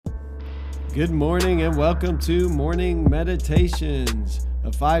Good morning and welcome to Morning Meditations,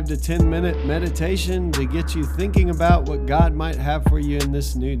 a 5 to 10 minute meditation to get you thinking about what God might have for you in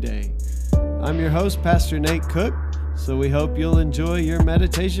this new day. I'm your host, Pastor Nate Cook, so we hope you'll enjoy your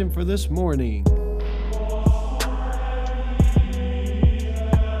meditation for this morning.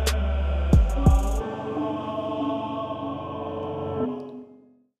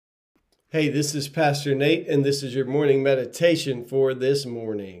 Hey, this is Pastor Nate, and this is your morning meditation for this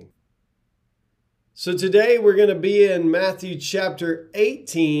morning. So today we're going to be in Matthew chapter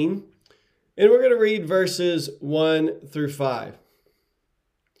 18, and we're going to read verses 1 through 5.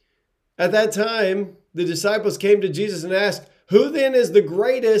 At that time, the disciples came to Jesus and asked, "Who then is the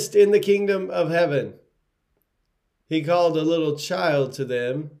greatest in the kingdom of heaven?" He called a little child to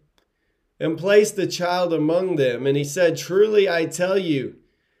them and placed the child among them, and he said, "Truly I tell you,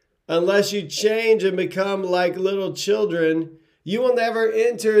 unless you change and become like little children, you will never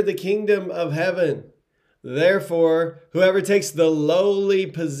enter the kingdom of heaven. Therefore, whoever takes the lowly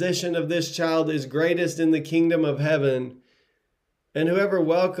position of this child is greatest in the kingdom of heaven. And whoever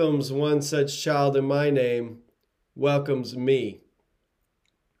welcomes one such child in my name welcomes me."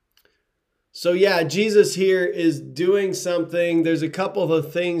 So Jesus here is doing something. There's a couple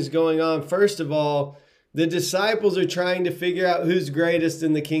of things going on. First of all, the disciples are trying to figure out who's greatest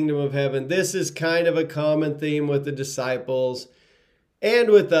in the kingdom of heaven. This is kind of a common theme with the disciples and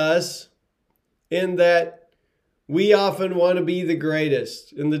with us, in that we often want to be the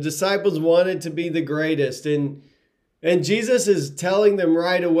greatest. And the disciples wanted to be the greatest. And Jesus is telling them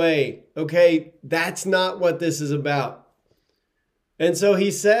right away, okay, that's not what this is about. And so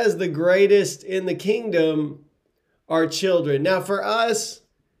he says the greatest in the kingdom are children. Now for us,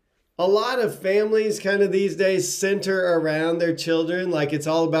 a lot of families kind of these days center around their children. Like it's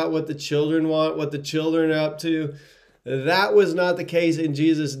all about what the children want, what the children are up to. That was not the case in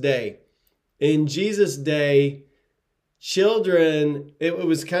Jesus' day. In Jesus' day, children, it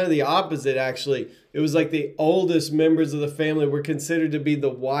was kind of the opposite, actually. It was like the oldest members of the family were considered to be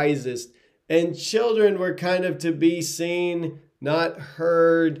the wisest. And children were kind of to be seen, not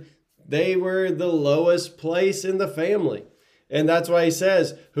heard. They were the lowest place in the family. And that's why he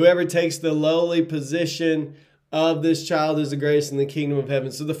says, whoever takes the lowly position of this child is the greatest in the kingdom of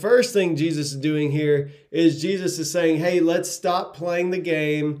heaven. So the first thing Jesus is doing here is Jesus is saying, hey, let's stop playing the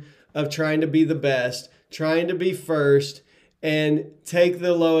game of trying to be the best, trying to be first, and take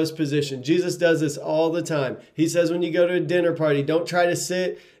the lowest position. Jesus does this all the time. He says when you go to a dinner party, don't try to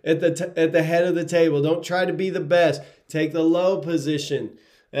sit at the head of the table. Don't try to be the best. Take the low position.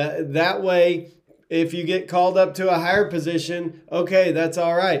 That way, if you get called up to a higher position, okay, that's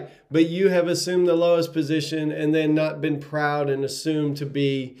all right. But you have assumed the lowest position and then not been proud and assumed to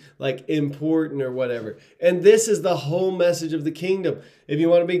be like important or whatever. And this is the whole message of the kingdom. If you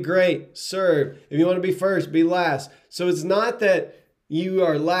want to be great, serve. If you want to be first, be last. So it's not that you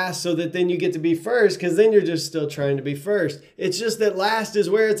are last so that then you get to be first, because then you're just still trying to be first. It's just that last is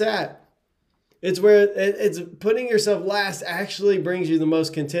where it's at. It's where it's putting yourself last actually brings you the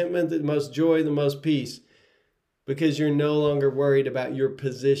most contentment, the most joy, the most peace, because you're no longer worried about your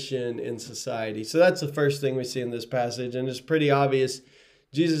position in society. So that's the first thing we see in this passage, and it's pretty obvious.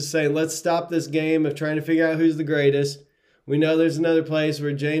 Jesus is saying, let's stop this game of trying to figure out who's the greatest. We know there's another place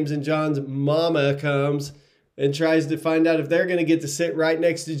where James and John's mama comes and tries to find out if they're going to get to sit right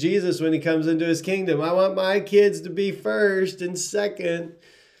next to Jesus when he comes into his kingdom. I want my kids to be first and second.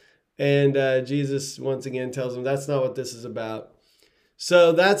 And Jesus, once again, tells them that's not what this is about.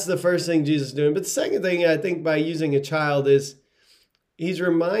 So that's the first thing Jesus is doing. But the second thing, I think, by using a child is he's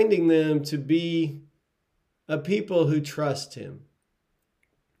reminding them to be a people who trust him.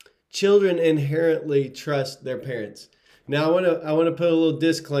 Children inherently trust their parents. Now, I want to put a little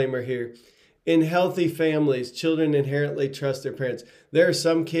disclaimer here. In healthy families, children inherently trust their parents. There are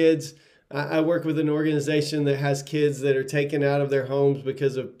some kids. I work with an organization that has kids that are taken out of their homes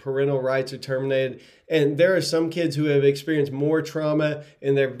because of parental rights are terminated. And there are some kids who have experienced more trauma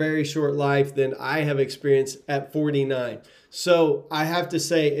in their very short life than I have experienced at 49. So I have to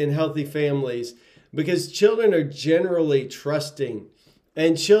say, in healthy families, because children are generally trusting,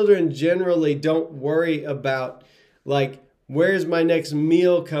 and children generally don't worry about, like, where's my next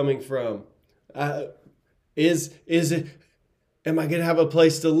meal coming from? Is it, am I going to have a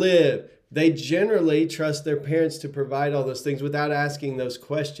place to live? They generally trust their parents to provide all those things without asking those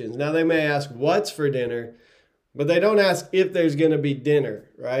questions. Now, they may ask what's for dinner, but they don't ask if there's going to be dinner,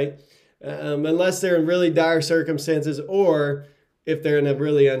 right? Unless they're in really dire circumstances or if they're in a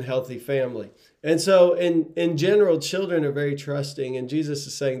really unhealthy family. And so in general, children are very trusting. And Jesus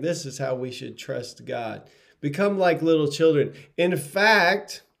is saying this is how we should trust God. Become like little children. In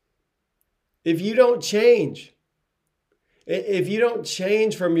fact, If you don't change, if you don't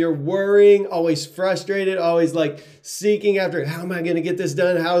change from your worrying, always frustrated, always like seeking after, how am I going to get this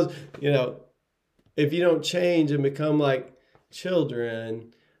done? If you don't change and become like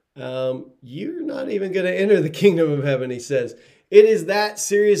children, you're not even going to enter the kingdom of heaven, he says. It is that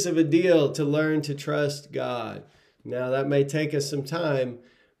serious of a deal to learn to trust God. Now, that may take us some time,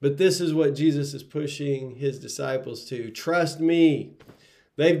 but this is what Jesus is pushing his disciples to. Trust me.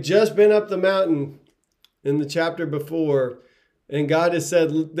 They've just been up the mountain in the chapter before, and God has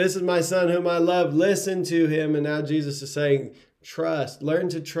said, this is my son whom I love. Listen to him. And now Jesus is saying, trust. Learn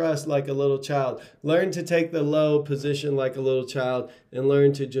to trust like a little child. Learn to take the low position like a little child and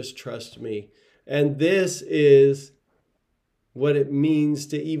learn to just trust me. And this is what it means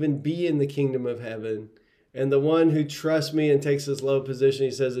to even be in the kingdom of heaven. And the one who trusts me and takes this low position,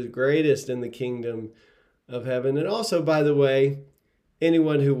 he says, is greatest in the kingdom of heaven. And also, by the way,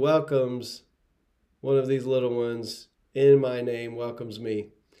 anyone who welcomes one of these little ones in my name welcomes me.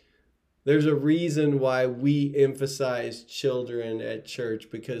 There's a reason why we emphasize children at church,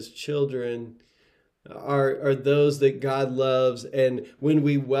 because children are those that God loves. And when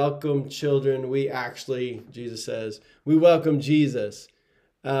we welcome children, we actually, Jesus says, we welcome Jesus.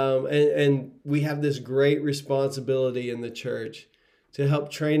 And we have this great responsibility in the church to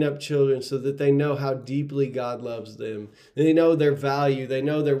help train up children so that they know how deeply God loves them. And they know their value, they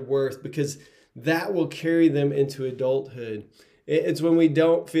know their worth, because that will carry them into adulthood. It's when we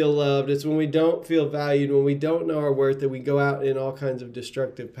don't feel loved, it's when we don't feel valued, when we don't know our worth, that we go out in all kinds of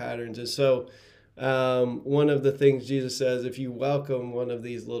destructive patterns. And so one of the things Jesus says, if you welcome one of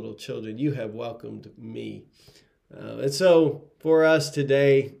these little children, you have welcomed me. And so for us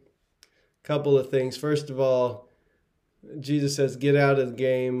today, a couple of things. First of all, Jesus says, get out of the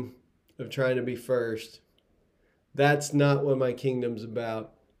game of trying to be first. That's not what my kingdom's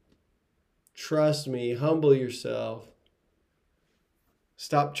about. Trust me, humble yourself.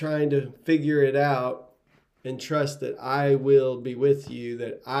 Stop trying to figure it out and trust that I will be with you,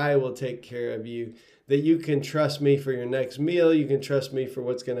 that I will take care of you, that you can trust me for your next meal. You can trust me for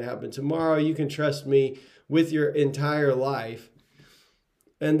what's going to happen tomorrow. You can trust me with your entire life.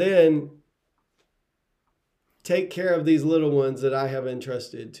 And then take care of these little ones that I have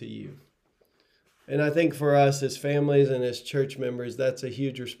entrusted to you. And I think for us as families and as church members, that's a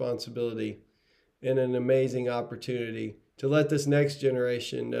huge responsibility and an amazing opportunity to let this next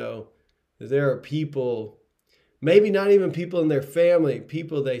generation know that there are people, maybe not even people in their family,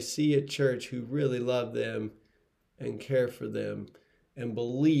 people they see at church who really love them and care for them and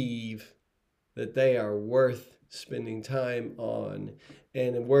believe that they are worth spending time on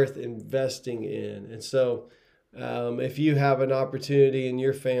and worth investing in. And so if you have an opportunity in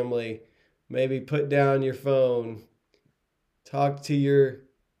your family, maybe put down your phone, talk to your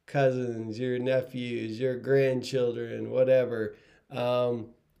cousins, your nephews, your grandchildren, whatever.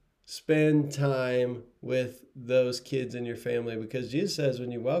 Spend time with those kids in your family, because Jesus says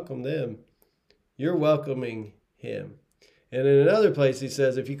when you welcome them, you're welcoming him. And in another place, he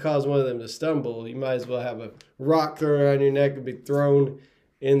says, if you cause one of them to stumble, you might as well have a rock thrown around your neck and be thrown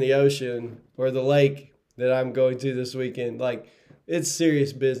in the ocean or the lake that I'm going to this weekend. Like, it's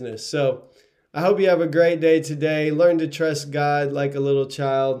serious business. So I hope you have a great day today. Learn to trust God like a little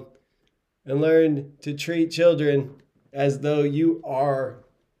child and learn to treat children as though you are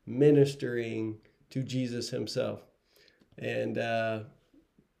ministering to Jesus himself. And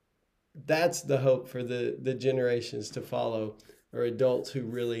that's the hope for the generations to follow, or adults who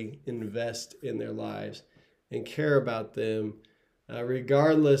really invest in their lives and care about them,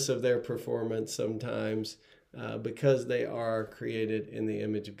 regardless of their performance sometimes, because they are created in the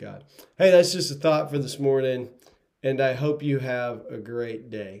image of God. Hey, that's just a thought for this morning, and I hope you have a great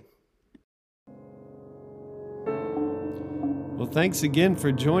day. Well, thanks again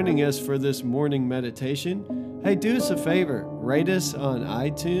for joining us for this morning meditation. Hey, do us a favor, rate us on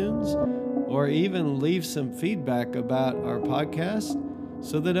iTunes, or even leave some feedback about our podcast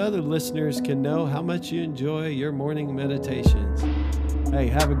so that other listeners can know how much you enjoy your morning meditations. Hey,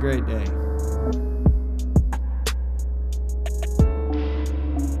 have a great day.